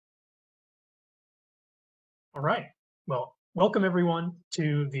All right. Well, welcome everyone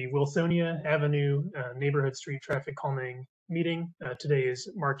to the Wilsonia Avenue Neighborhood Street Traffic Calming meeting. Today is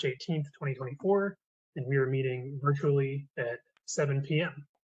March 18th, 2024, and we are meeting virtually at 7 p.m.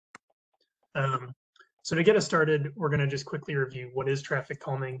 So to get us started, we're going to just quickly review what is traffic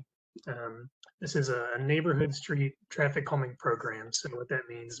calming. This is a neighborhood street traffic calming program. So what that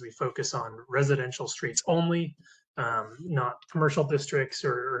means is we focus on residential streets only, not commercial districts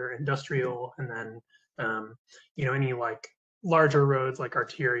or industrial, and then any like larger roads like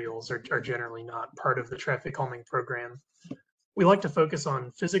arterials are generally not part of the traffic calming program. We like to focus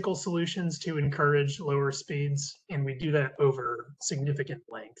on physical solutions to encourage lower speeds, and we do that over significant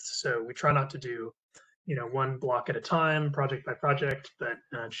lengths. So we try not to do, one block at a time, project by project, but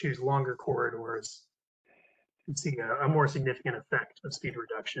choose longer corridors and see a more significant effect of speed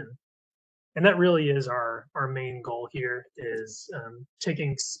reduction. And that really is our main goal here is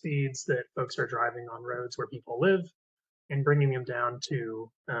taking speeds that folks are driving on roads where people live and bringing them down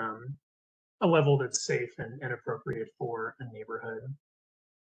to a level that's safe and appropriate for a neighborhood.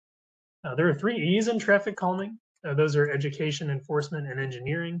 There are 3 E's in traffic calming. Those are education, enforcement, and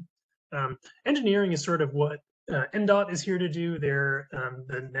engineering. Engineering is sort of what NDOT is here to do. They're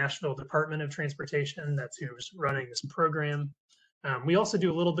the Nashville Department of Transportation. That's who's running this program. We also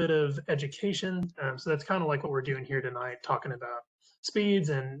do a little bit of education. So that's kind of like what we're doing here tonight, talking about speeds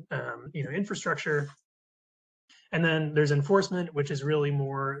and infrastructure. And then there's enforcement, which is really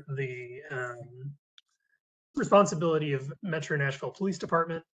more the responsibility of Metro Nashville Police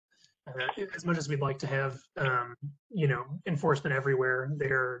Department. As much as we'd like to have, enforcement everywhere,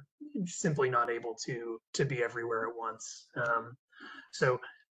 they're simply not able to be everywhere at once. So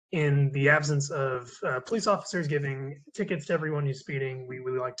in the absence of police officers giving tickets to everyone who's speeding, we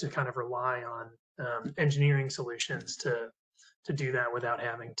like to kind of rely on engineering solutions to do that without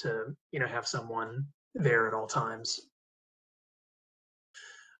having to, have someone there at all times.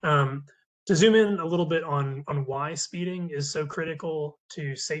 To zoom in a little bit on why speeding is so critical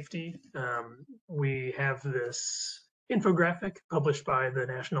to safety, we have this infographic published by the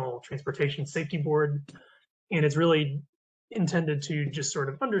National Transportation Safety Board, and it's really intended to just sort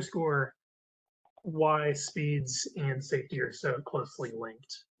of underscore why speeds and safety are so closely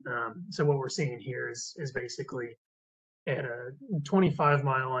linked. So what we're seeing here is basically at a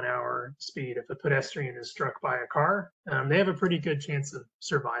 25-mile-an-hour speed, if a pedestrian is struck by a car, they have a pretty good chance of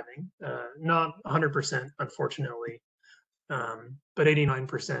surviving. Not 100%, unfortunately, but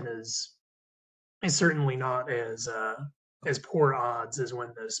 89% is certainly not as poor odds as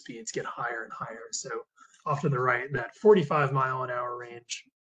when those speeds get higher and higher. So off to the right, that 45-mile-an-hour range,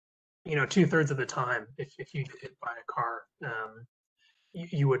 2/3 of the time, if you get hit by a car,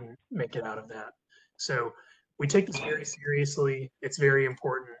 you wouldn't make it out of that. So we take this very seriously. It's very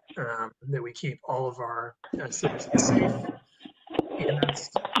important that we keep all of our citizens safe. And that's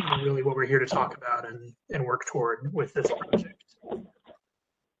really what we're here to talk about and work toward with this project.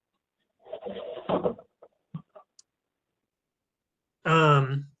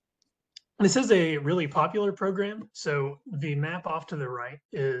 This is a really popular program. So the map off to the right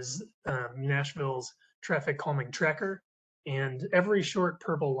is Nashville's traffic calming tracker. And every short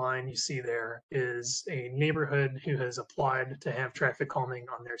purple line you see there is a neighborhood who has applied to have traffic calming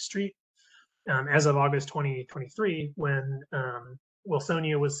on their street. As of August 2023, when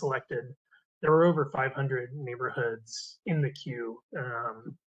Wilsonia was selected, there were over 500 neighborhoods in the queue,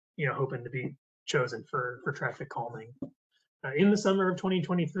 hoping to be chosen for traffic calming. In the summer of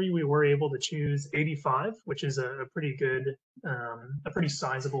 2023, we were able to choose 85, which is a pretty good, a pretty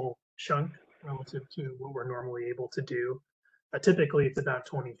sizable chunk relative to what we're normally able to do. Typically, it's about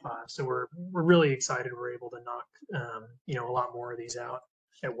 25. So we're really excited we're able to knock a lot more of these out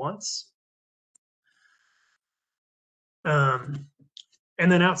at once.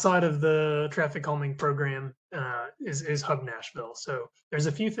 And then outside of the traffic calming program is Hub Nashville. So there's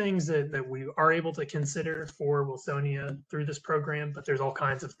a few things that we are able to consider for Wilsonia through this program, but there's all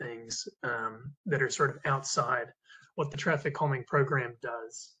kinds of things that are sort of outside what the traffic calming program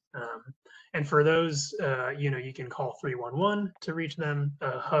does. And for those, you can call 311 to reach them.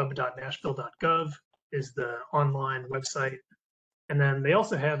 Hub.Nashville.gov is the online website. And then they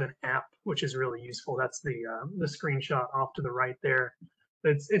also have an app, which is really useful. That's the screenshot off to the right there.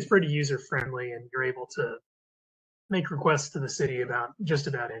 It's pretty user friendly, and you're able to make requests to the city about just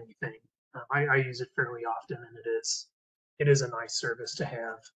about anything. I use it fairly often, and it is a nice service to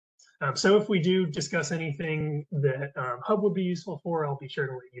have. So if we do discuss anything that Hub would be useful for, I'll be sure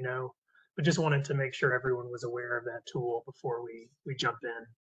to let you know. But just wanted to make sure everyone was aware of that tool before we jump in.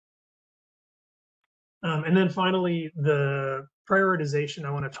 And then finally, the prioritization,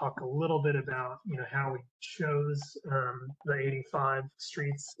 I want to talk a little bit about, how we chose the 85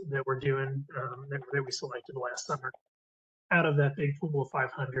 streets that we're doing, that we selected last summer out of that big pool of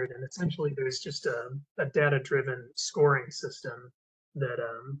 500. And essentially, there's just a data-driven scoring system that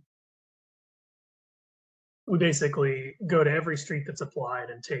we basically go to every street that's applied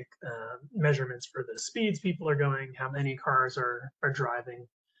and take measurements for the speeds people are going, how many cars are driving,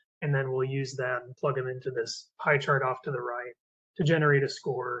 and then we'll use that and plug them into this pie chart off to the right to generate a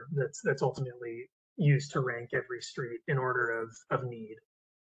score that's ultimately used to rank every street in order of need.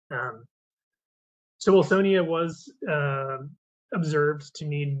 So Wilsonia was observed to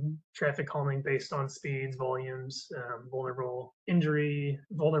need traffic calming based on speeds, volumes, vulnerable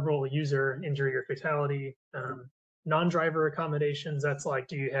user injury or fatality, non-driver accommodations. That's like,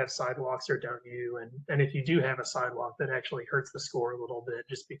 do you have sidewalks or don't you? And if you do have a sidewalk, that actually hurts the score a little bit,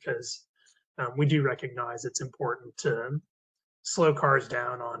 just because we do recognize it's important to slow cars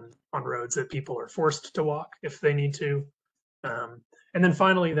down on roads that people are forced to walk if they need to. And then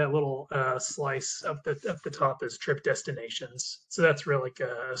finally, that little slice up the top is trip destinations. So that's really like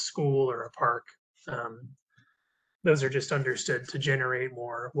a school or a park. Those are just understood to generate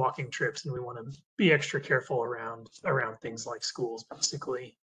more walking trips, and we want to be extra careful around things like schools,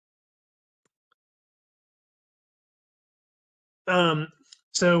 basically.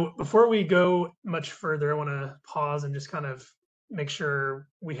 So before we go much further, I want to pause and just kind of make sure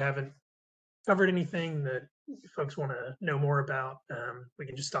we haven't covered anything that folks want to know more about. We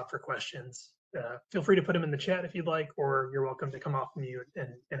can just stop for questions. Feel free to put them in the chat if you'd like, or you're welcome to come off mute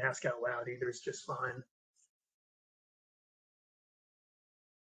and ask out loud. Either is just fine.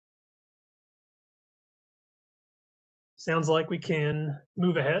 Sounds like we can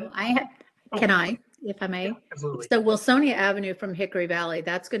move ahead. Can I, if I may? Yeah, absolutely. So Wilsonia Avenue from Hickory Valley,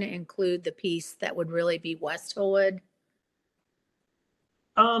 that's going to include the piece that would really be West Hillwood?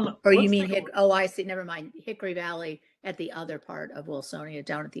 Or you mean, oh, I see, never mind. Hickory Valley at the other part of Wilsonia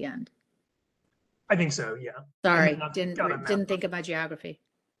down at the end. I think so, yeah. Sorry, didn't think of my geography.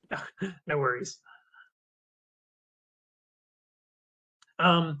 No worries.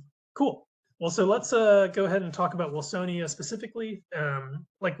 Cool. Well, so let's go ahead and talk about Wilsonia specifically.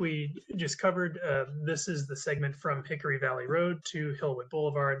 Like we just covered, this is the segment from Hickory Valley Road to Hillwood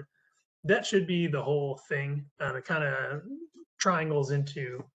Boulevard. That should be the whole thing. It kind of triangles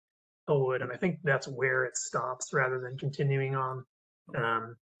into Hillwood, and I think that's where it stops rather than continuing on.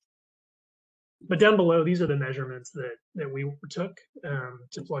 But down below, these are the measurements that we took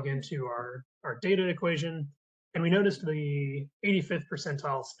to plug into our data equation. And we noticed the 85th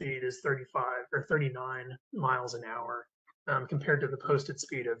percentile speed is 35 or 39 miles an hour compared to the posted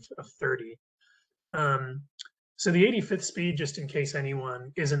speed of 30. So the 85th speed, just in case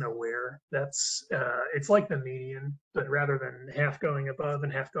anyone isn't aware, that's it's like the median, but rather than half going above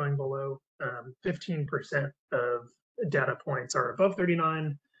and half going below, 15% of data points are above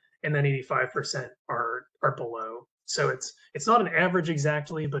 39, and then 85% are below. So it's not an average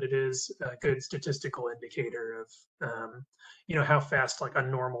exactly, but it is a good statistical indicator of how fast like a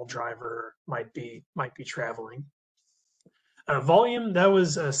normal driver might be traveling. Volume, that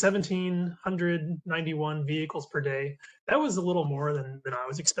was 1,791 vehicles per day. That was a little more than I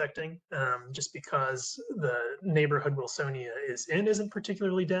was expecting, just because the neighborhood Wilsonia is in isn't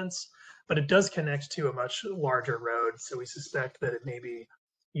particularly dense, but it does connect to a much larger road. So we suspect that it may be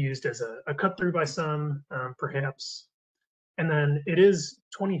used as a cut through by some, perhaps. And then it is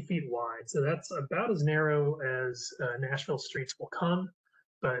 20 feet wide. So that's about as narrow as Nashville streets will come,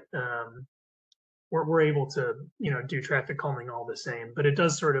 but we're able to do traffic calming all the same. But it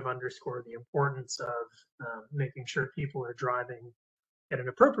does sort of underscore the importance of making sure people are driving at an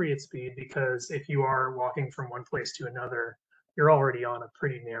appropriate speed, because if you are walking from one place to another, you're already on a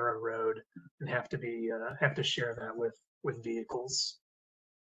pretty narrow road and have to share that with vehicles.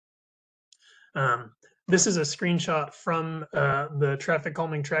 This is a screenshot from the traffic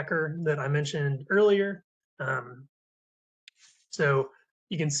calming tracker that I mentioned earlier. So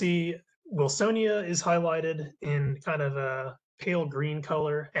you can see Wilsonia is highlighted in kind of a pale green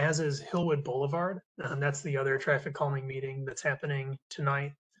color, as is Hillwood Boulevard. That's the other traffic calming meeting that's happening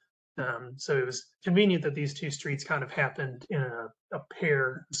tonight. So it was convenient that these two streets kind of happened in a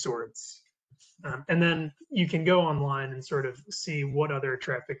pair of sorts. And then you can go online and sort of see what other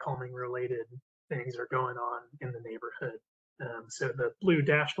traffic calming related things are going on in the neighborhood. So the blue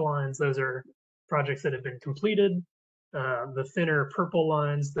dashed lines, those are projects that have been completed. The thinner purple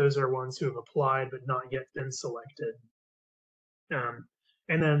lines, those are ones who have applied but not yet been selected.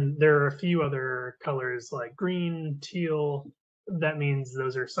 And then there are a few other colors like green, teal. That means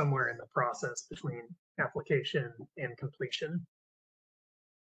those are somewhere in the process between application and completion.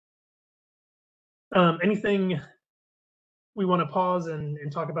 Anything we want to pause and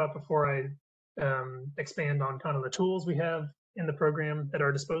talk about before I expand on kind of the tools we have in the program at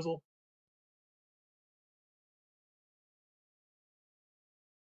our disposal?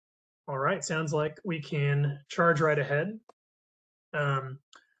 All right, sounds like we can charge right ahead.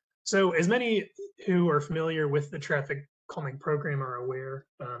 So as many who are familiar with the traffic calming program are aware,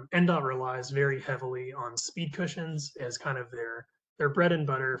 NDOT relies very heavily on speed cushions as kind of their bread and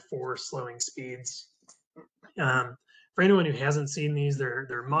butter for slowing speeds. For anyone who hasn't seen these,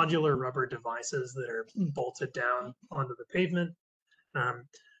 they're modular rubber devices that are bolted down onto the pavement.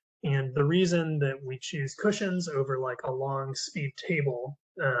 And the reason that we choose cushions over like a long speed table,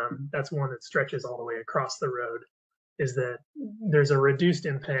 that's one that stretches all the way across the road, is that there's a reduced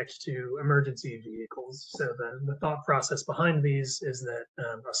impact to emergency vehicles. So the thought process behind these is that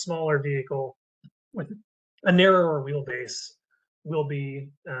a smaller vehicle with a narrower wheelbase will be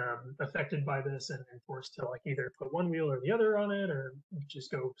affected by this and forced to like either put one wheel or the other on it or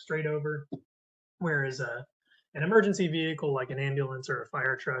just go straight over. Whereas an emergency vehicle like an ambulance or a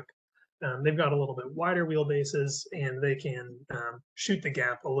fire truck, they've got a little bit wider wheelbases and they can shoot the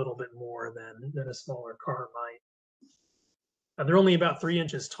gap a little bit more than a smaller car might. They're only about 3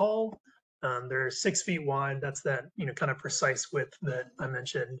 inches tall. They're 6 feet wide. That's that kind of precise width that I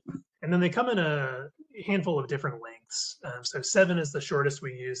mentioned. And then they come in a handful of different lengths. So 7 is the shortest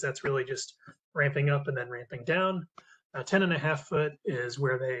we use. That's really just ramping up and then ramping down. 10.5 foot is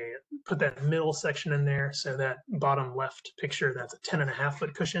where they put that middle section in there. So that bottom left picture, that's a 10.5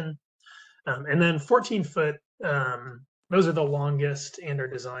 foot cushion. And then 14 foot, those are the longest and are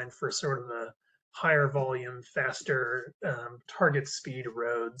designed for sort of the higher volume, faster target speed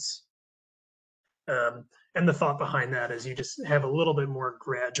roads. And the thought behind that is you just have a little bit more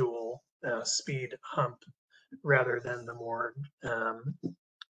gradual speed hump rather than the more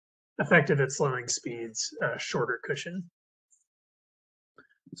effective at slowing speeds, shorter cushion.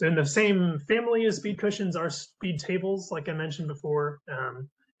 So in the same family as speed cushions are speed tables, like I mentioned before.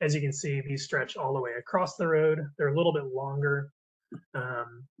 As you can see, these stretch all the way across the road. They're a little bit longer.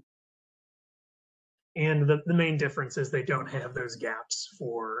 And the main difference is they don't have those gaps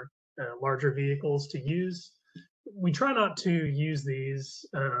for larger vehicles to use. We try not to use these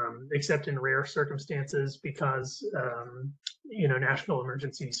except in rare circumstances because National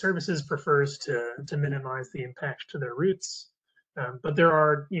Emergency Services prefers to minimize the impact to their routes. But there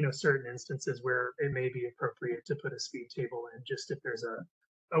are certain instances where it may be appropriate to put a speed table in just if there's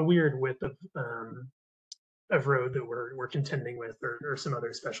a weird width of road that we're contending with or some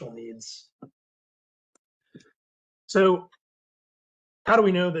other special needs. So how do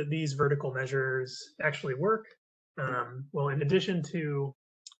we know that these vertical measures actually work? Well, in addition to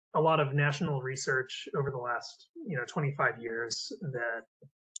a lot of national research over the last 25 years that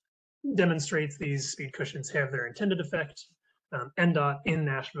demonstrates these speed cushions have their intended effect, NDOT in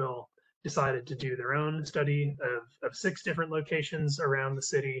Nashville decided to do their own study of 6 different locations around the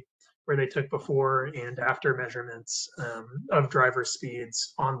city where they took before and after measurements of driver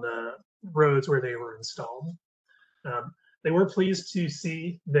speeds on the roads where they were installed. They were pleased to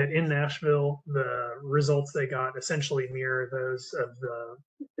see that in Nashville, the results they got essentially mirror those of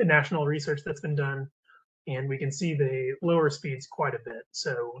the national research that's been done. And we can see they lower speeds quite a bit.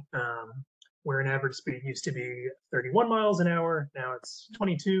 So where an average speed used to be 31 miles an hour, now it's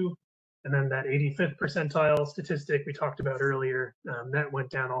 22. And then that 85th percentile statistic we talked about earlier, that went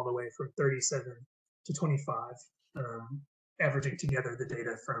down all the way from 37 to 25, averaging together the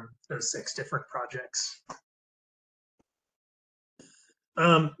data from those 6 different projects.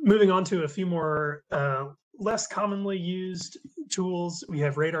 Moving on to a few more less commonly used tools, we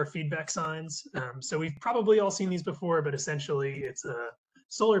have radar feedback signs. So we've probably all seen these before, but essentially it's a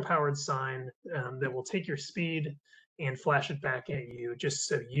solar powered sign that will take your speed and flash it back at you just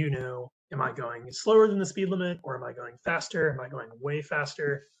so you know, am I going slower than the speed limit or am I going faster? Am I going way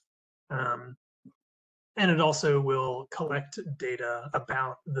faster? And it also will collect data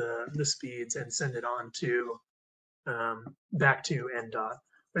about the speeds and send it on to back to NDOT.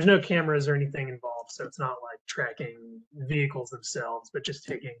 There's no cameras or anything involved, so it's not like tracking vehicles themselves, but just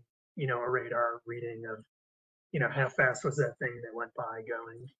taking, a radar reading of, how fast was that thing that went by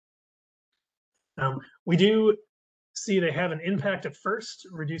going. We do see they have an impact at first,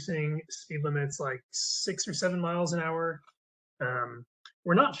 reducing speed limits like 6 or 7 miles an hour.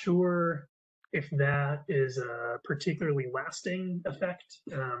 We're not sure if that is a particularly lasting effect.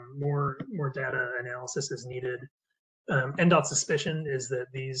 More data analysis is needed. NDOT's suspicion is that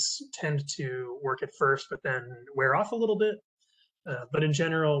these tend to work at first, but then wear off a little bit. But in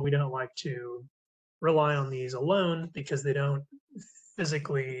general, we don't like to rely on these alone because they don't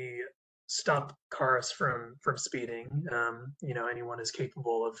physically stop cars from speeding. Anyone is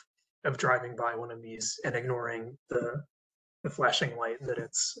capable of driving by one of these and ignoring the flashing light that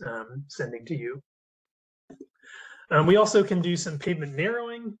it's sending to you. We also can do some pavement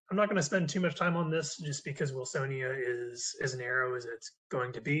narrowing. I'm not going to spend too much time on this just because Wilsonia is as narrow as it's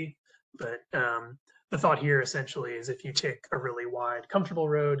going to be. But the thought here essentially is if you take a really wide, comfortable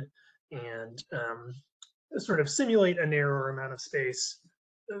road and sort of simulate a narrower amount of space,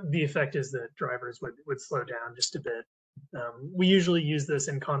 the effect is that drivers would slow down just a bit. We usually use this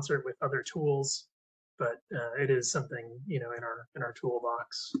in concert with other tools, but it is something in our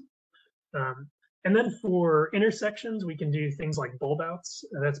toolbox. And then for intersections, we can do things like bulb outs.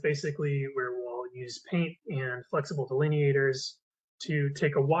 That's basically where we'll use paint and flexible delineators to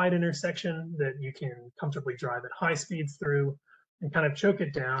take a wide intersection that you can comfortably drive at high speeds through and kind of choke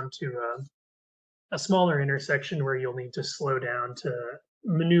it down to a smaller intersection where you'll need to slow down to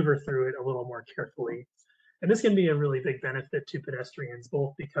maneuver through it a little more carefully. And this can be a really big benefit to pedestrians,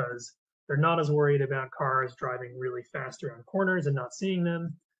 both because they're not as worried about cars driving really fast around corners and not seeing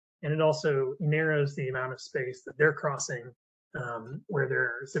them, and it also narrows the amount of space that they're crossing where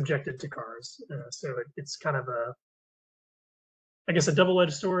they're subjected to cars. So it's kind of I guess, a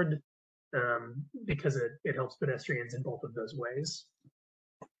double-edged sword because it helps pedestrians in both of those ways.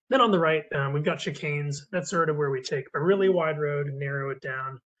 Then on the right, we've got chicanes. That's sort of where we take a really wide road and narrow it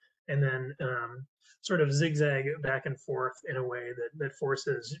down, and then sort of zigzag it back and forth in a way that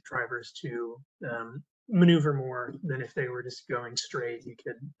forces drivers to maneuver more than if they were just going straight. You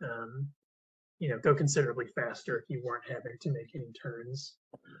could go considerably faster if you weren't having to make any turns.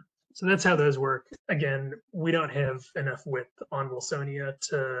 So that's how those work. Again, we don't have enough width on Wilsonia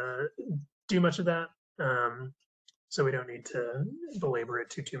to do much of that, so we don't need to belabor it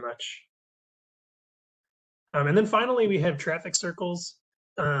too much. And then finally, we have traffic circles.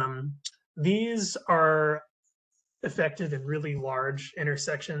 These are effective in really large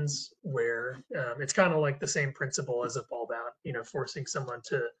intersections where it's kind of like the same principle as a bulb out, forcing someone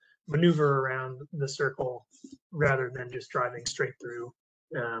to maneuver around the circle rather than just driving straight through.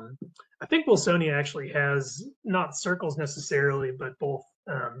 I think Wilsonia actually has not circles necessarily, but both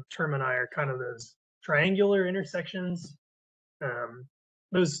termini are kind of those triangular intersections.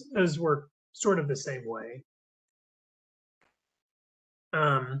 Those work sort of the same way.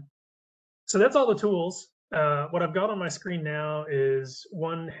 So that's all the tools. What I've got on my screen now is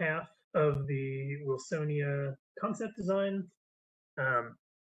one half of the Wilsonia concept design.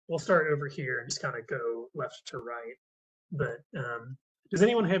 We'll start over here and just kind of go left to right. But does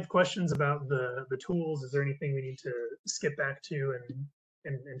anyone have questions about the tools? Is there anything we need to skip back to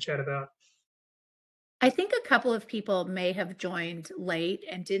and chat about? I think a couple of people may have joined late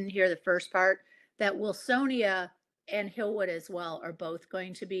and didn't hear the first part, that Wilsonia and Hillwood as well are both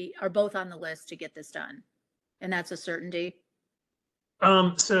on the list to get this done. And that's a certainty.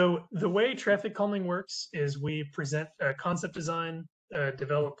 So the way traffic calming works is we present a concept design,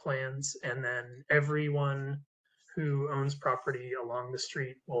 develop plans, and then everyone who owns property along the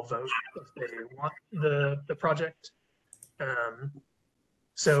street will vote if they want the project.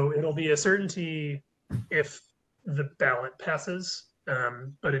 So it'll be a certainty if the ballot passes,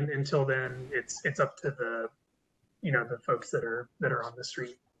 but until then, it's up to the folks that are on the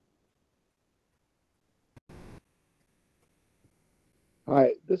street.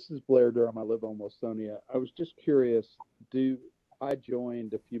 Hi, this is Blair Durham. I live on Wilsonia. I was just curious, I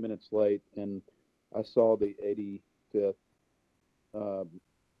joined a few minutes late and I saw the 85th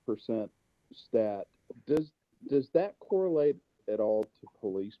percent stat. Does that correlate at all to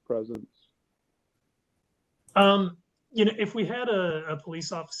police presence? If we had a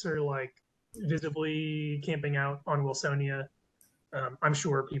police officer like visibly camping out on Wilsonia, I'm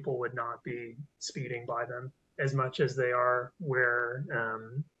sure people would not be speeding by them as much as they are where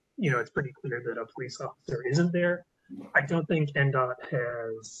it's pretty clear that a police officer isn't there. I don't think NDOT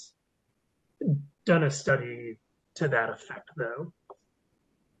has done a study to that effect, though.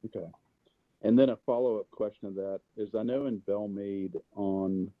 Okay. And then a follow-up question of that is, I know in Belmead,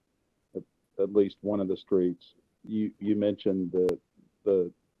 on at least one of the streets, you mentioned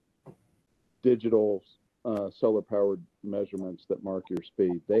the digital solar-powered measurements that mark your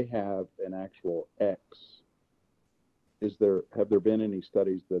speed. They have an actual X. Have there been any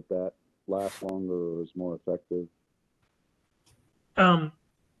studies that lasts longer or is more effective?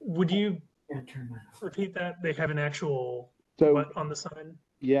 Would you repeat that? They have an actual what on the sign?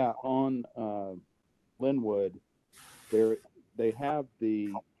 Yeah, on Linwood, they have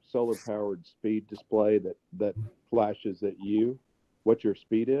the solar-powered speed display that flashes at you what your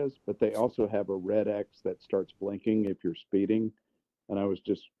speed is, but they also have a red X that starts blinking if you're speeding. And I was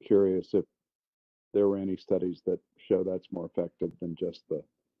just curious if there were any studies that show that's more effective than just the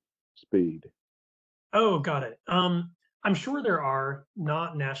speed. Oh, got it. I'm sure there are,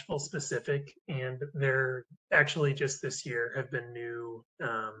 not Nashville specific, and there actually just this year have been new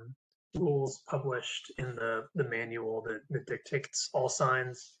rules published in the manual that dictates all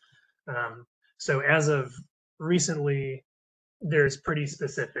signs. So as of recently, there's pretty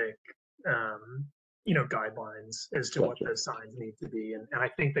specific, guidelines as to what Gotcha. those signs need to be, and I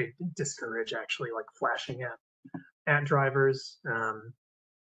think they discourage actually like flashing at drivers.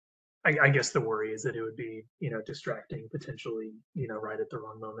 I guess the worry is that it would be, distracting potentially, right at the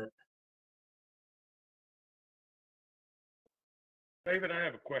wrong moment. David, I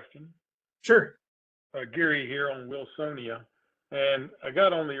have a question. Sure. Gary here on Wilsonia, and I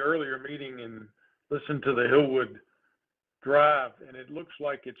got on the earlier meeting and listened to the Hillwood Drive, and it looks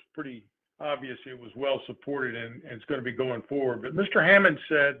like it's pretty obvious it was well supported and it's going to be going forward. But Mr. Hammond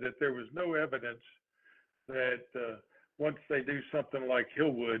said that there was no evidence that once they do something like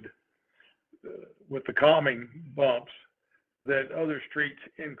Hillwood with the calming bumps, that other streets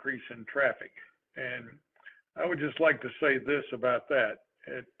increase in traffic. And I would just like to say this about that.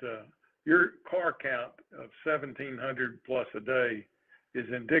 At your car count of 1,700 plus a day is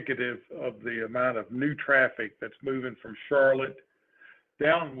indicative of the amount of new traffic that's moving from Charlotte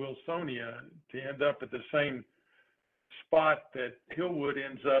down Wilsonia to end up at the same spot that Hillwood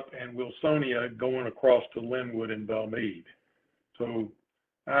ends up and Wilsonia going across to Linwood and Belmead. So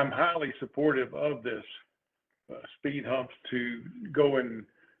I'm highly supportive of this speed humps to go in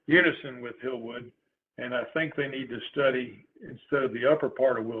unison with Hillwood. And I think they need to study, instead of the upper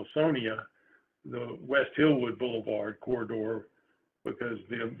part of Wilsonia, the West Hillwood Boulevard corridor, because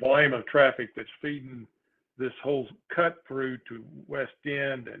the volume of traffic that's feeding this whole cut through to West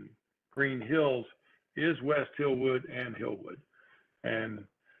End and Green Hills is West Hillwood and Hillwood. And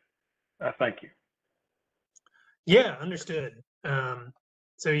I thank you. Yeah, understood.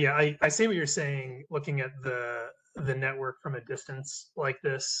 So yeah, I see what you're saying, looking at the network from a distance like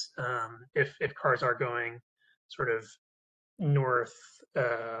this. If cars are going sort of north,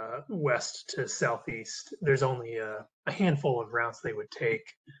 west to southeast, there's only a handful of routes they would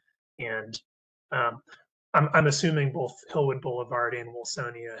take. And I'm assuming both Hillwood Boulevard and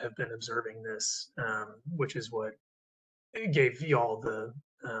Wilsonia have been observing this, which is what gave y'all the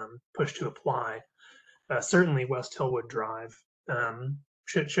push to apply. Certainly West Hillwood Drive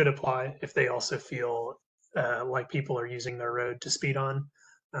should apply if they also feel like people are using their road to speed on.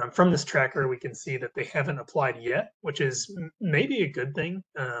 From this tracker, we can see that they haven't applied yet, which is maybe a good thing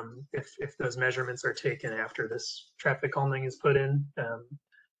if those measurements are taken after this traffic calming is put in.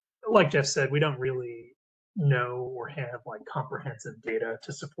 Like Jeff said, we don't really know or have like comprehensive data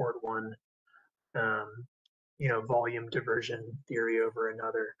to support one, volume diversion theory over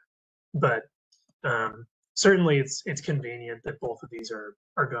another. But certainly it's convenient that both of these are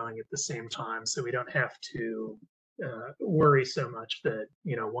going at the same time, so we don't have to worry so much that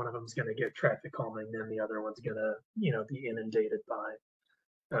one of them's going to get traffic calming, then the other one's going to be inundated by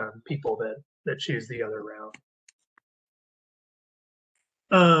people that choose the other route.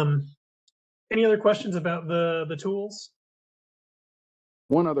 Any other questions about the tools?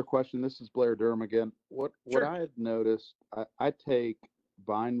 One other question. This is Blair Durham again. What Sure. I had noticed, I take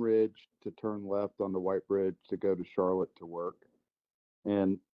Vine Ridge to turn left on the White Bridge to go to Charlotte to work.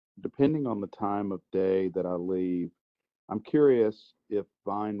 And depending on the time of day that I leave, I'm curious if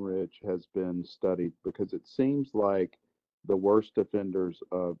Vine Ridge has been studied, because it seems like the worst offenders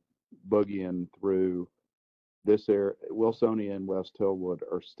of boogieing through this area, Wilsonia and West Hillwood,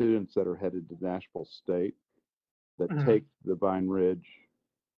 are students that are headed to Nashville State that take the Vine Ridge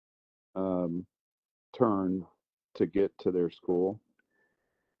turn to get to their school.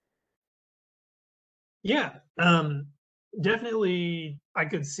 Yeah, definitely. I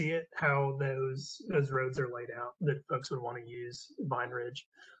could see it how those roads are laid out that folks would want to use Vine Ridge.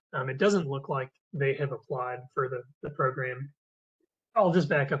 It doesn't look like they have applied for the program. I'll just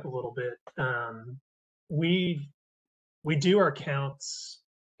back up a little bit. We do our counts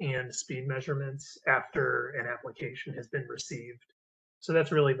and speed measurements after an application has been received. So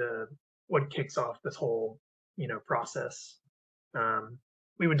that's really what kicks off this whole process.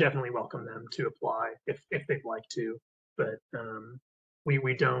 We would definitely welcome them to apply if they'd like to, but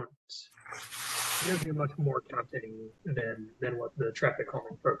we don't do much more counting than what the traffic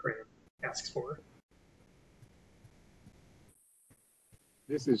calming program asks for.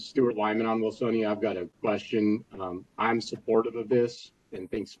 This is Stuart Lyman on Wilsonia. I've got a question. I'm supportive of this and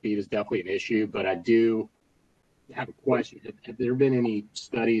think speed is definitely an issue, but I do have a question. Have there been any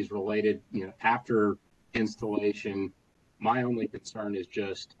studies related, after installation My only concern is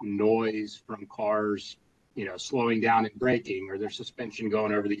just noise from cars, you know, slowing down and braking, or their suspension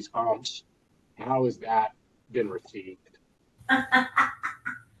going over these humps. How has that been received?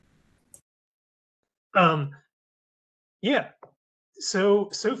 Yeah.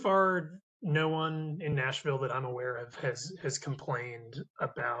 So far, no one in Nashville that I'm aware of has complained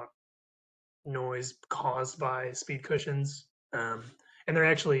about noise caused by speed cushions. And there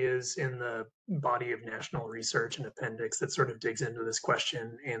actually is in the body of national research an appendix that sort of digs into this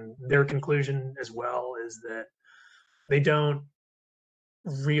question. And their conclusion as well is that they don't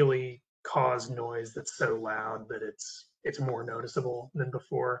really cause noise that's so loud that it's more noticeable than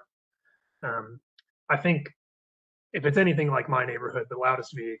before. I think if it's anything like my neighborhood, the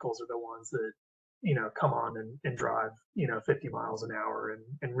loudest vehicles are the ones that, you know, come on and drive, you know, 50 miles an hour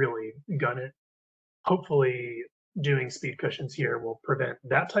and really gun it. Hopefully doing speed cushions here will prevent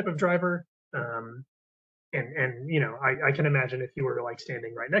that type of driver. And you know, I can imagine if you were like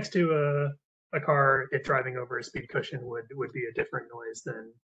standing right next to a car, it driving over a speed cushion would be a different noise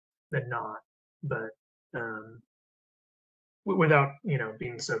than not. But without, you know,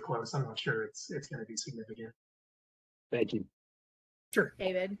 being so close, I'm not sure it's going to be significant. Thank you. Sure.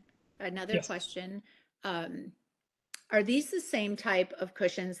 David, another Yes. question. Are these the same type of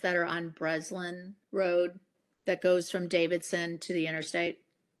cushions that are on Breslin Road that goes from Davidson to the interstate?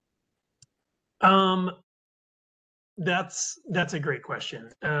 That's a great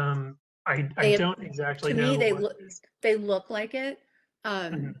question. I They- don't exactly To know me, what they look like it.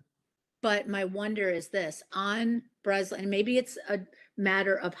 Mhm. But my wonder is this on Breslin, and maybe it's a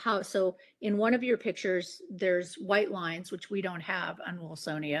matter of how. So in one of your pictures, there's white lines, which we don't have on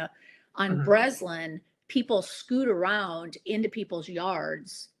Wilsonia. On Mhm. Breslin, people scoot around into people's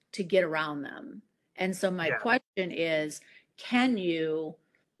yards to get around them. And so my Yeah. question is, can you,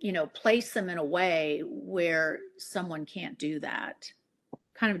 you know, place them in a way where someone can't do that?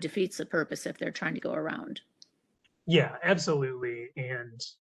 Kind of defeats the purpose if they're trying to go around. Yeah, absolutely, and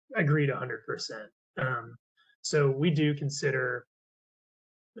agreed 100%. So we do consider.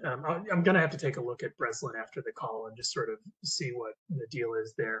 I'm going to have to take a look at Breslin after the call and just sort of see what the deal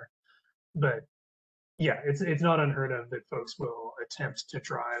is there. But yeah, it's not unheard of that folks will attempt to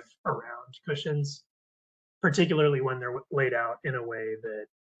drive around cushions, particularly when they're laid out in a way that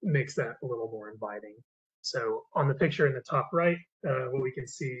makes that a little more inviting. So on the picture in the top right, what we can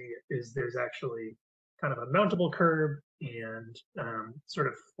see is there's actually kind of a mountable curb and sort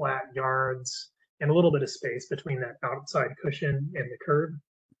of flat yards and a little bit of space between that outside cushion and the curb.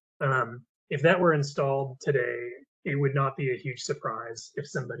 If that were installed today, it would not be a huge surprise if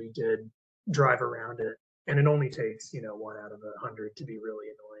somebody did drive around it. And it only takes, you know, 1 out of 100 to be really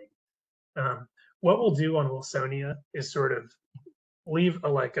annoying. What we'll do on Wilsonia is sort of leave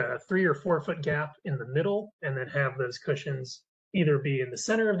like a 3 or 4 foot gap in the middle and then have those cushions either be in the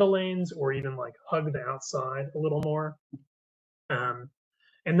center of the lanes or even like hug the outside a little more.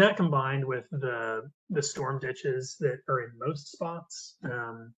 And that combined with the storm ditches that are in most spots,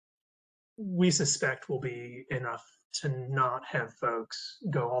 we suspect will be enough to not have folks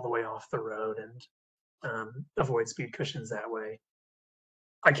go all the way off the road and avoid speed cushions that way.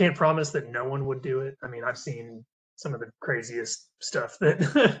 I can't promise that no one would do it. I mean, I've seen some of the craziest stuff that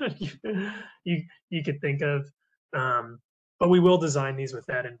you could think of, but we will design these with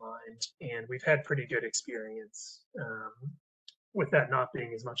that in mind, and we've had pretty good experience with that not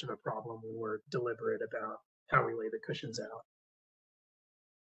being as much of a problem when we're deliberate about how we lay the cushions out.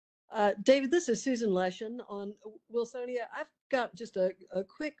 David, this is Susan Leshen on Wilsonia. I've got just a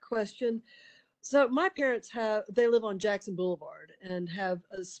quick question. So my parents they live on Jackson Boulevard and have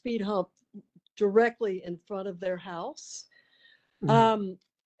a speed hump directly in front of their house. Mhm.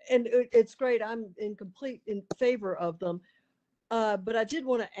 And it's great. I'm in favor of them. But I did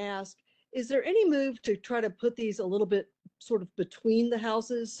want to ask, is there any move to try to put these a little bit sort of between the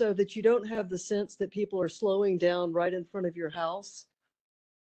houses so that you don't have the sense that people are slowing down right in front of your house?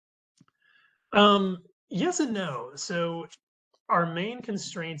 Yes and no. So our main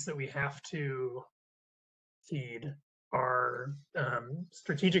constraints that we have to heed are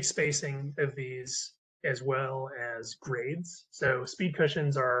strategic spacing of these as well as grades. So speed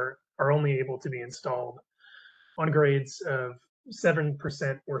cushions are only able to be installed on grades of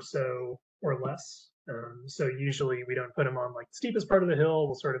 7% or so or less. So usually we don't put them on like the steepest part of the hill.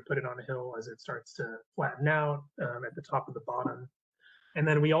 We'll sort of put it on a hill as it starts to flatten out at the top of the bottom. And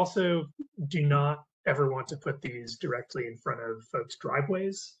then we also do not ever want to put these directly in front of folks'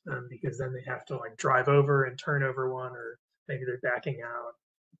 driveways because then they have to like drive over and turn over one, or maybe they're backing out.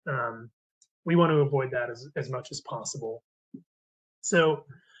 We want to avoid that as much as possible. So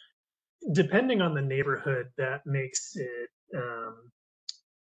depending on the neighborhood, that makes it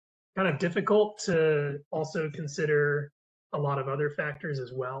kind of difficult to also consider a lot of other factors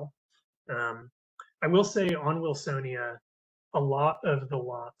as well. I will say on Wilsonia, a lot of the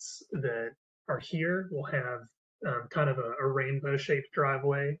lots that are here will have kind of a rainbow-shaped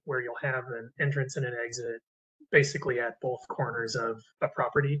driveway where you'll have an entrance and an exit basically at both corners of a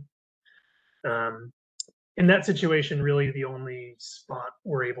property. In that situation, really the only spot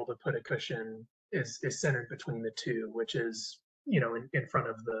we're able to put a cushion is centered between the two, which is, in front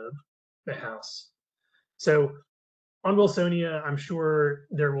of the house. So on Wilsonia, I'm sure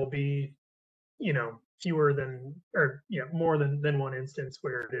there will be, fewer than, or more than one instance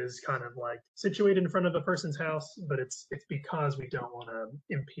where it is kind of like situated in front of a person's house, but it's because we don't want to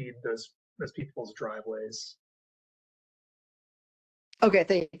impede those people's driveways. Okay,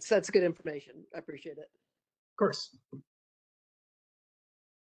 thanks. That's good information. I appreciate it. Of course.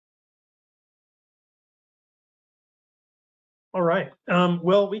 All right.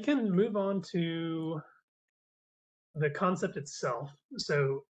 Well, we can move on to the concept itself.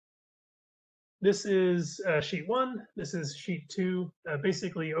 So this is sheet 1. This is sheet 2.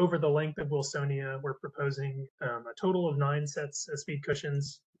 Basically, over the length of Wilsonia, we're proposing a total of 9 sets of speed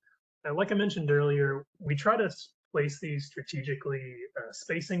cushions. Like I mentioned earlier, we try to place these strategically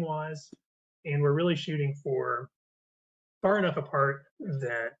spacing-wise, and we're really shooting for far enough apart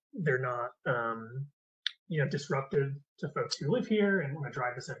that they're not disruptive to folks who live here and want to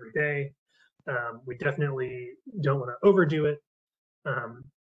drive this every day. We definitely don't want to overdo it.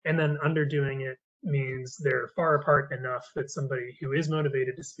 And then underdoing it means they're far apart enough that somebody who is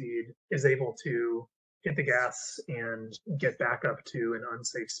motivated to speed is able to hit the gas and get back up to an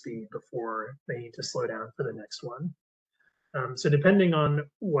unsafe speed before they need to slow down for the next one. So depending on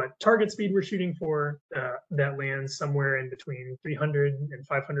what target speed we're shooting for, that lands somewhere in between 300 and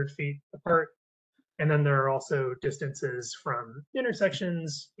 500 feet apart. And then there are also distances from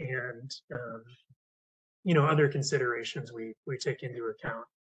intersections and other considerations we take into account.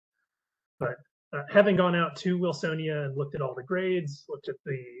 But having gone out to Wilsonia and looked at all the grades, looked at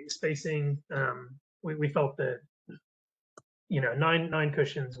the spacing, we felt that 9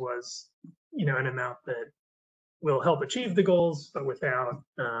 cushions was an amount that will help achieve the goals, but without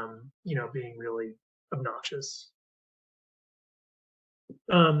being really obnoxious.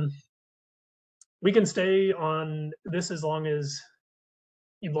 We can stay on this as long as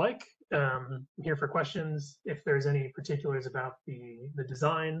you'd like. I'm here for questions. If there's any particulars about the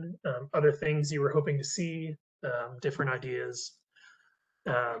design, other things you were hoping to see, different ideas.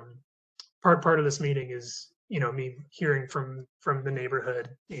 Part of this meeting is me hearing from the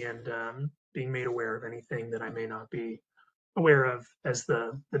neighborhood and being made aware of anything that I may not be aware of as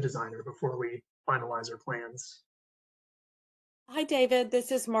the designer before we finalize our plans. Hi, David.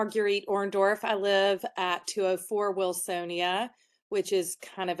 This is Marguerite Orndorff. I live at 204 Wilsonia, which is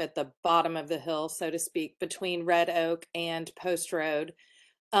kind of at the bottom of the hill, so to speak, between Red Oak and Post Road,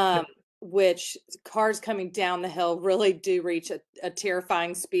 which cars coming down the hill really do reach a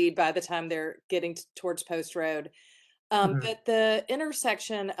terrifying speed by the time they're getting towards Post Road. But the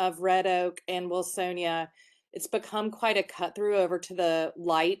intersection of Red Oak and Wilsonia, it's become quite a cut through over to the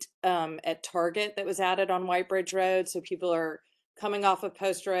light at Target that was added on White Bridge Road. So people are coming off of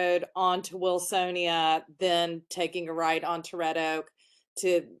Post Road onto Wilsonia, then taking a right onto Red Oak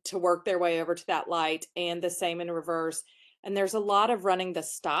to work their way over to that light, and the same in reverse. And there's a lot of running the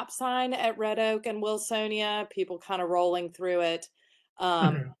stop sign at Red Oak and Wilsonia, people kind of rolling through it.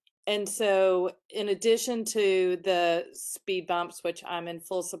 And so in addition to the speed bumps, which I'm in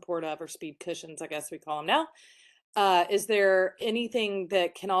full support of, or speed cushions, I guess we call them now, is there anything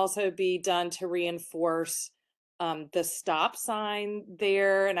that can also be done to reinforce the stop sign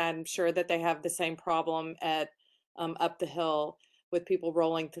there? And I'm sure that they have the same problem at up the hill with people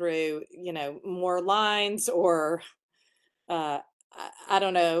rolling through, more lines, or I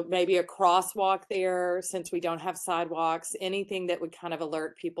don't know, maybe a crosswalk there since we don't have sidewalks, anything that would kind of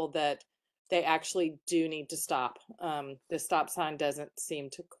alert people that they actually do need to stop. The stop sign doesn't seem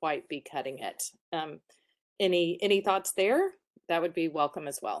to quite be cutting it. Any thoughts there? That would be welcome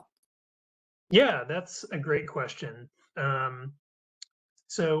as well. Yeah, that's a great question.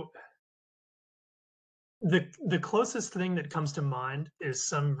 So the closest thing that comes to mind is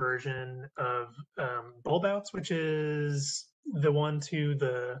some version of bulb outs, which is the one to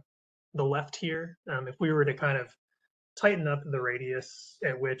the left here. If we were to kind of tighten up the radius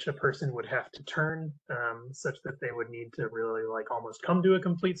at which a person would have to turn, such that they would need to really almost come to a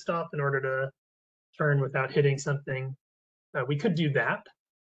complete stop in order to turn without hitting something, we could do that.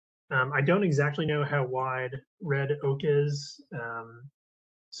 I don't exactly know how wide Red Oak is.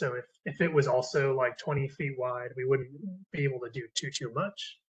 So if it was also like 20 feet wide, we wouldn't be able to do too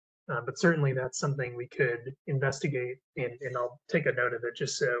much. But certainly that's something we could investigate, and I'll take a note of it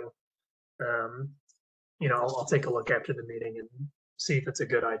just so, I'll take a look after the meeting and see if it's a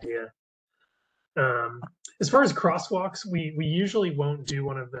good idea. As far as crosswalks, we usually won't do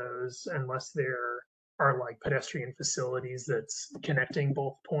one of those unless there are like pedestrian facilities that's connecting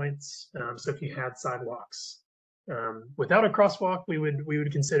both points. So if you had sidewalks without a crosswalk, we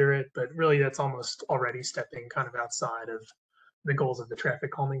would consider it, but really that's almost already stepping kind of outside of the goals of the traffic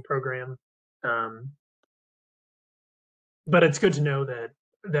calming program. But it's good to know that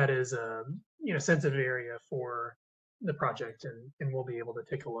that is a sensitive area for the project, and we'll be able to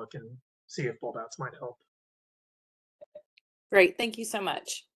take a look and see if bulb outs might help. Great. Thank you so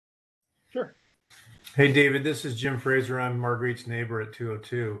much. Sure. Hey, David, this is Jim Fraser. I'm Marguerite's neighbor at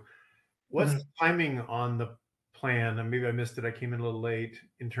 202. What's the timing on the plan? And maybe I missed it. I came in a little late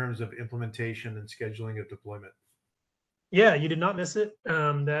in terms of implementation and scheduling of deployment. Yeah, you did not miss it.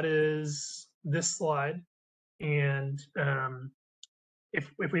 That is this slide. And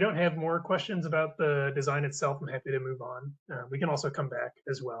if we don't have more questions about the design itself, I'm happy to move on. We can also come back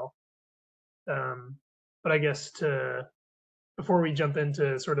as well. But I guess before we jump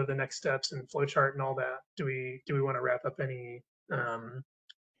into sort of the next steps and flowchart and all that, do we want to wrap up any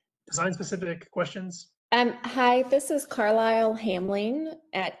design specific questions? Hi, this is Carlisle Hamling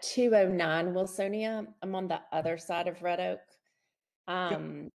at 209 Wilsonia. I'm on the other side of Red Oak.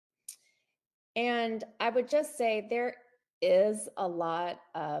 And I would just say there is a lot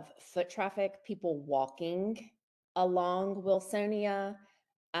of foot traffic, people walking along Wilsonia.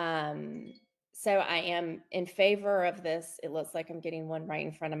 So I am in favor of this. It looks like I'm getting one right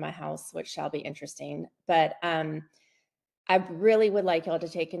in front of my house, which shall be interesting. But I really would like y'all to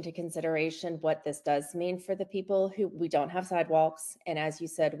take into consideration what this does mean for the people who we don't have sidewalks. And as you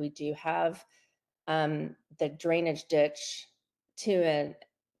said, we do have the drainage ditch to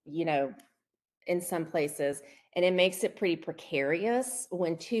in some places, and it makes it pretty precarious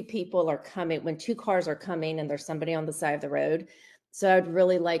when two cars are coming and there's somebody on the side of the road. So I'd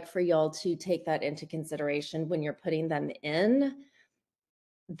really like for y'all to take that into consideration when you're putting them in,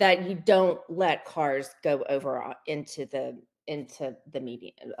 that you don't let cars go over into the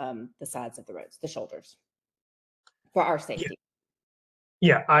median, the sides of the roads, the shoulders, for our safety.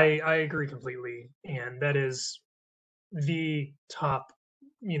 Yeah, I agree completely. And that is the top,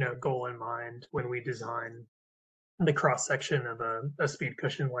 goal in mind when we design the cross section of a speed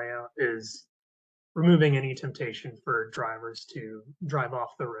cushion layout, is removing any temptation for drivers to drive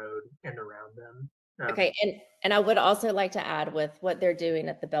off the road and around them. Okay, and I would also like to add with what they're doing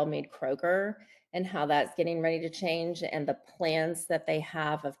at the Belmead Kroger and how that's getting ready to change, and the plans that they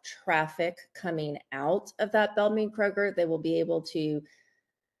have of traffic coming out of that Belmead Kroger, they will be able to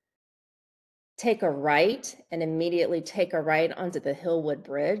take a right and immediately take a right onto the Hillwood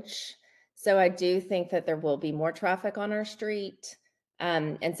Bridge. So I do think that there will be more traffic on our street.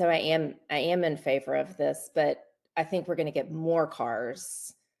 And so I am in favor of this, but I think we're going to get more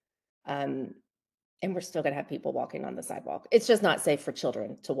cars. And we're still going to have people walking on the sidewalk. It's just not safe for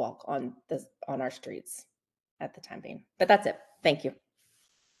children to walk on our streets at the time being. But that's it. Thank you.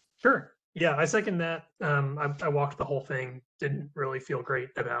 Sure. Yeah, I second that. I walked the whole thing. Didn't really feel great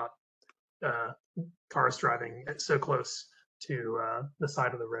about cars driving so close to the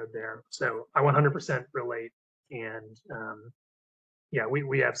side of the road there. So I 100% relate. And yeah,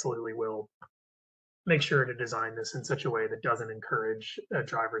 we absolutely will make sure to design this in such a way that doesn't encourage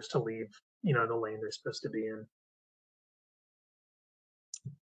drivers to leave, the lane they're supposed to be in.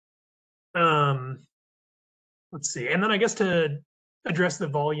 Let's see. And then I guess to address the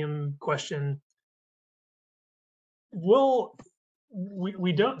volume question,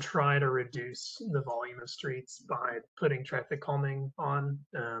 we don't try to reduce the volume of streets by putting traffic calming on,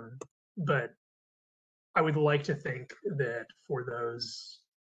 but I would like to think that for those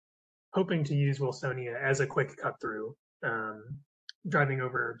hoping to use Wilsonia as a quick cut through, driving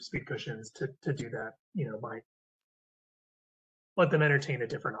over speed cushions to do that, might let them entertain a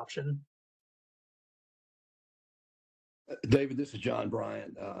different option. David, this is John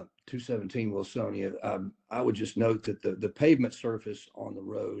Bryant, 217 Wilsonia. I would just note that the pavement surface on the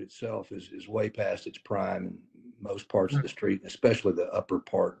road itself is way past its prime in most parts of the street, especially the upper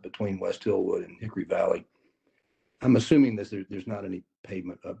part between West Hillwood and Hickory Valley. I'm assuming that there's not any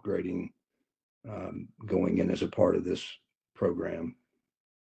pavement upgrading going in as a part of this program.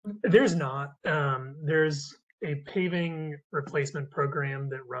 There's not. There's a paving replacement program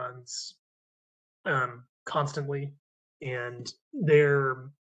that runs constantly, and they're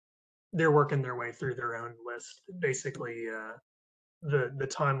working their way through their own list. Basically, the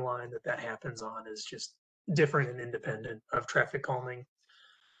timeline that happens on is just different and independent of traffic calming.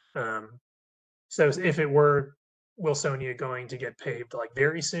 So if it were Wilsonia going to get paved like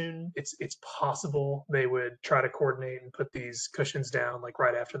very soon, it's possible they would try to coordinate and put these cushions down like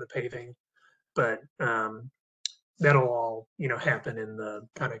right after the paving, but that'll all happen in the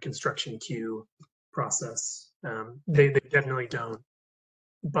kind of construction queue process. They definitely don't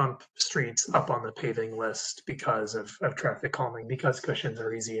bump streets up on the paving list because of traffic calming, because cushions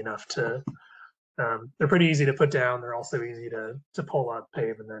are easy enough to they're pretty easy to put down. They're also easy to pull up,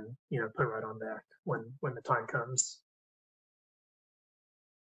 pave, and then put right on back when the time comes.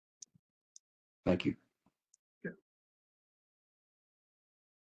 Thank you.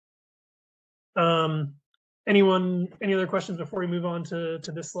 Any other questions before we move on to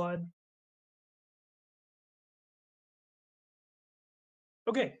this slide?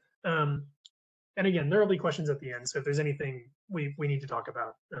 Okay. And again, there will be questions at the end. So if there's anything we need to talk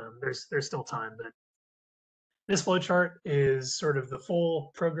about, there's still time. But this flow chart is sort of the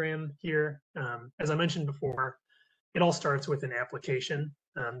full program here. As I mentioned before, it all starts with an application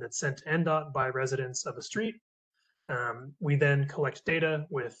that's sent to NDOT by residents of a street. We then collect data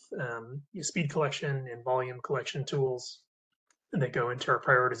with speed collection and volume collection tools that go into our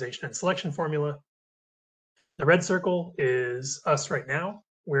prioritization and selection formula. The red circle is us right now.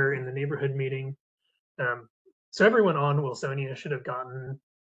 We're in the neighborhood meeting. So everyone on Wilsonia should have gotten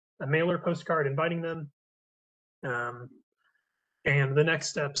a mailer postcard inviting them. And the next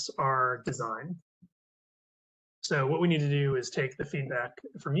steps are design. So what we need to do is take the feedback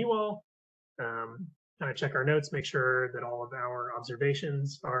from you all, kind of check our notes, make sure that all of our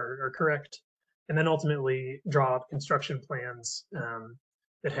observations are correct, and then ultimately draw up construction plans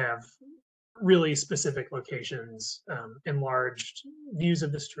that have really specific locations, enlarged views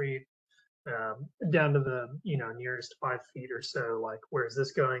of the street, down to the nearest 5 feet or so, like where's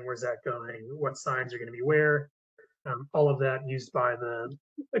this going, where's that going, what signs are going to be where, all of that used by the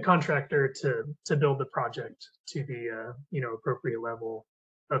contractor to build the project to the appropriate level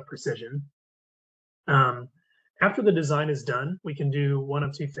of precision. After the design is done, we can do one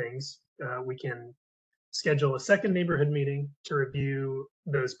of two things. We can schedule a second neighborhood meeting to review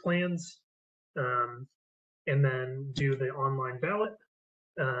those plans, and then do the online ballot.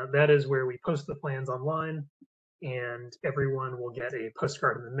 That is where we post the plans online, and everyone will get a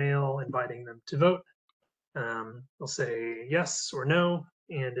postcard in the mail inviting them to vote. They'll say yes or no,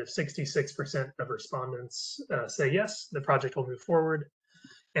 and if 66% of respondents say yes, the project will move forward,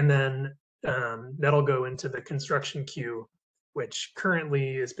 and then that'll go into the construction queue, which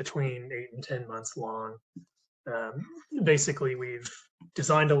currently is between 8 and 10 months long. Basically, we've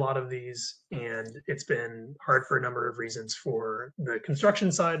designed a lot of these, and it's been hard for a number of reasons for the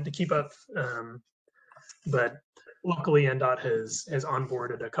construction side to keep up. But luckily, NDOT has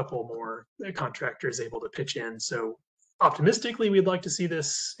onboarded a couple more contractors able to pitch in. So optimistically, we'd like to see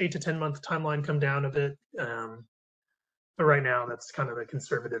this 8 to 10 month timeline come down a bit. But right now, that's kind of the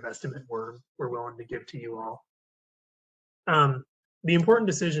conservative estimate we're willing to give to you all. The important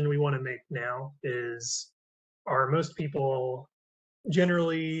decision we want to make now is, are most people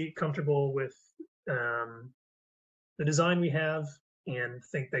generally comfortable with the design we have and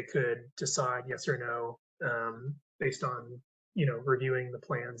think they could decide yes or no based on reviewing the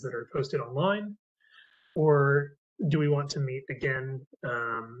plans that are posted online? Or do we want to meet again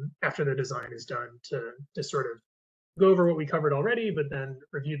after the design is done to sort of go over what we covered already, but then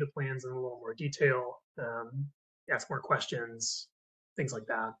review the plans in a little more detail, ask more questions, things like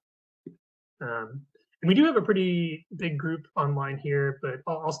that. And we do have a pretty big group online here, but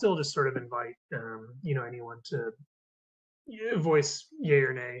I'll still just sort of invite anyone to voice yay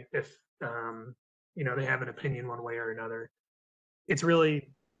or nay if they have an opinion one way or another. It's really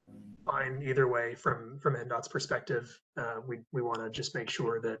fine either way from NDOT's perspective. We want to just make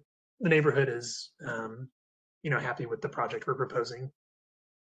sure that the neighborhood is happy with the project we're proposing.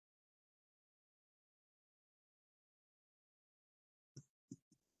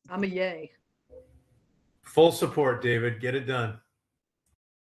 I'm a yay. Full support, David. Get it done.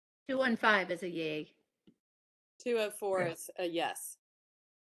 215 is a yay. 204 is a yes.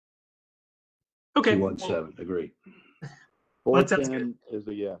 Okay. 217, agree. 410 is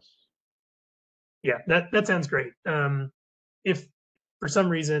a yes. Yeah, that sounds great. If for some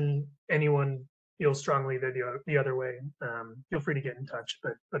reason anyone feels strongly the other way, feel free to get in touch.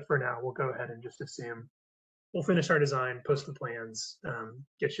 But for now, we'll go ahead and just assume we'll finish our design, post the plans,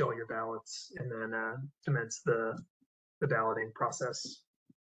 get you all your ballots, and then commence the balloting process.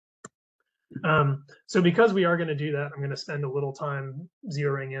 So because we are going to do that, I'm going to spend a little time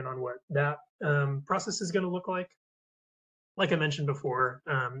zeroing in on what that process is going to look like. like I mentioned before,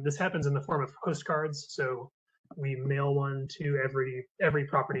 this happens in the form of postcards. So we mail one to every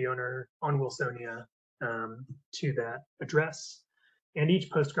property owner on Wilsonia to that address. And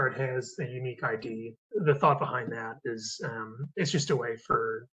each postcard has a unique ID. The thought behind that is it's just a way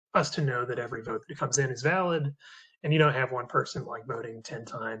for us to know that every vote that comes in is valid, and you don't have one person like voting 10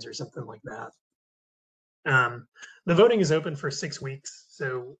 times or something like that. The voting is open for 6 weeks,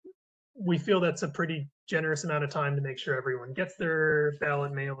 so we feel that's a pretty generous amount of time to make sure everyone gets their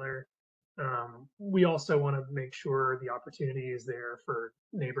ballot mailer. We also want to make sure the opportunity is there for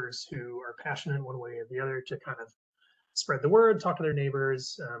neighbors who are passionate one way or the other to kind of spread the word, talk to their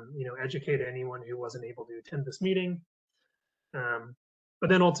neighbors, educate anyone who wasn't able to attend this meeting. But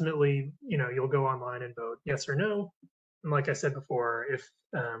then ultimately, you'll go online and vote yes or no. And like I said before, if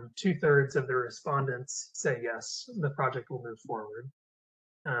 2/3 of the respondents say yes, the project will move forward.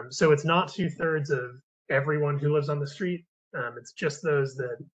 So it's not 2/3 of everyone who lives on the street. It's just those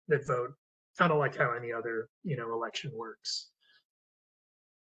that vote, kind of like how any other election works.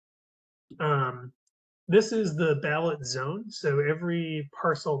 This is the ballot zone. So every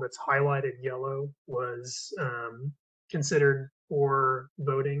parcel that's highlighted yellow was considered for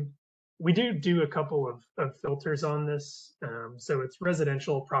voting. We do a couple of filters on this. So it's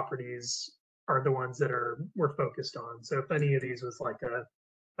residential properties are the ones that we're focused on. So if any of these was like a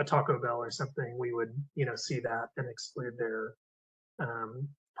Taco Bell or something, we would see that and exclude their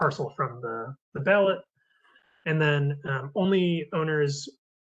parcel from the ballot. And then only owners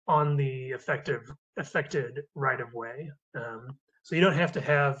on the affected right-of-way. So you don't have to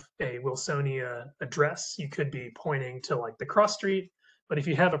have a Wilsonia address. You could be pointing to like the cross street, but if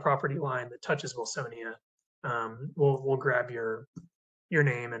you have a property line that touches Wilsonia, we'll grab your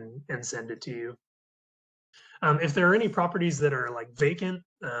name and send it to you. If there are any properties that are like vacant,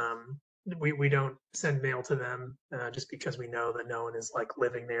 we don't send mail to them just because we know that no one is like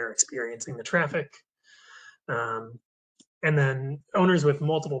living there experiencing the traffic. And then owners with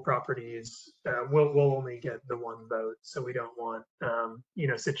multiple properties will only get the one vote. So we don't want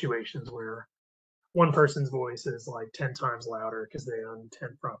situations where one person's voice is like 10 times louder because they own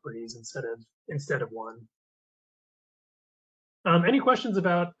 10 properties instead of one. Any questions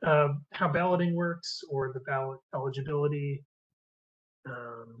about how balloting works or the ballot eligibility?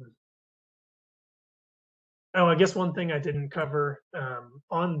 Oh, I guess one thing I didn't cover,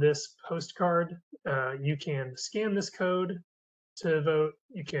 on this postcard, you can scan this code to vote,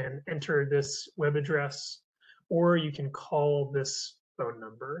 you can enter this web address, or you can call this phone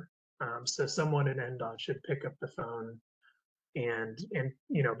number. So someone at NDOT should pick up the phone and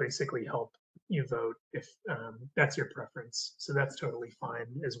basically help you vote if that's your preference. So that's totally fine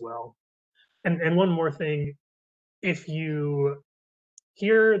as well. And one more thing, if you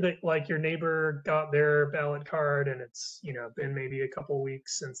hear that like your neighbor got their ballot card and it's been maybe a couple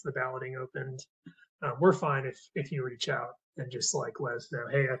weeks since the balloting opened, we're fine if you reach out and just like let us know,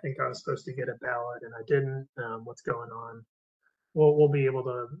 hey, I think I was supposed to get a ballot and I didn't. What's going on? We'll be able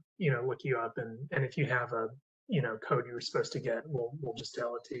to look you up, and if you have a code you were supposed to get, we'll just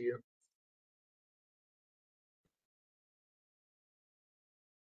tell it to you.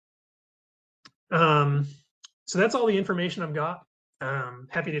 So that's all the information I've got.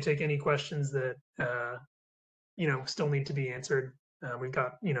 Happy to take any questions that still need to be answered. We've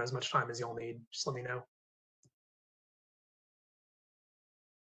got as much time as you'll need. Just let me know.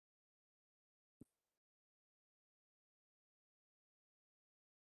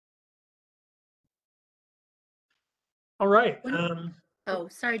 All right. Oh,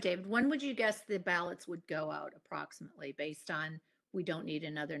 sorry, David. When would you guess the ballots would go out approximately based on we don't need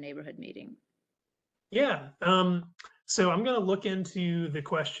another neighborhood meeting? Yeah. So I'm going to look into the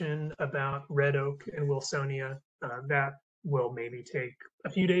question about Red Oak and Wilsonia. That will maybe take a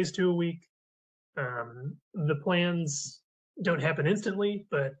few days to a week. The plans don't happen instantly,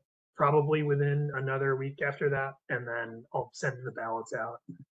 but probably within another week after that. And then I'll send the ballots out,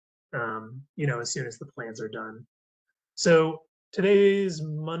 as soon as the plans are done. So today's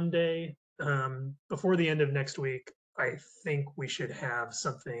Monday. Before the end of next week, I think we should have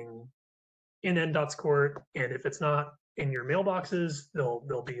something in NDOT's court, and if it's not in your mailboxes,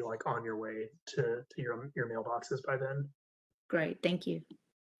 they'll be like on your way to your mailboxes by then. Great, thank you.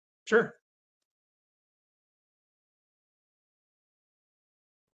 Sure.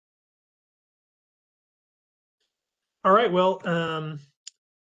 All right. Well,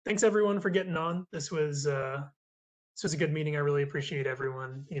 thanks everyone for getting on. This was a good meeting. I really appreciate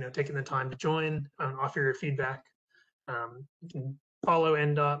everyone taking the time to join, offer your feedback. You can follow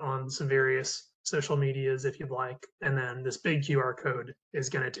NDOT on some various social medias if you'd like. And then this big QR code is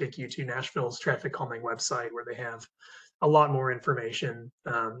going to take you to Nashville's traffic calming website, where they have a lot more information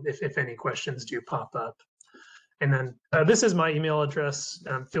if any questions do pop up. And then this is my email address.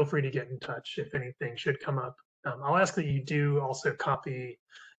 Feel free to get in touch if anything should come up. I'll ask that you do also copy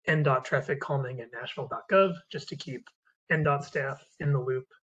NDOT TrafficCalming.Nashville.gov just to keep NDOT staff in the loop.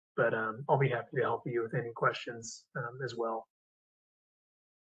 But I'll be happy to help you with any questions as well.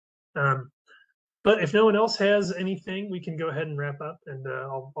 But if no one else has anything, we can go ahead and wrap up. And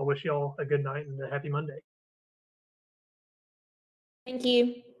I'll wish you all a good night and a happy Monday. Thank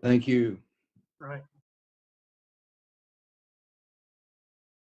you. Thank you. All right.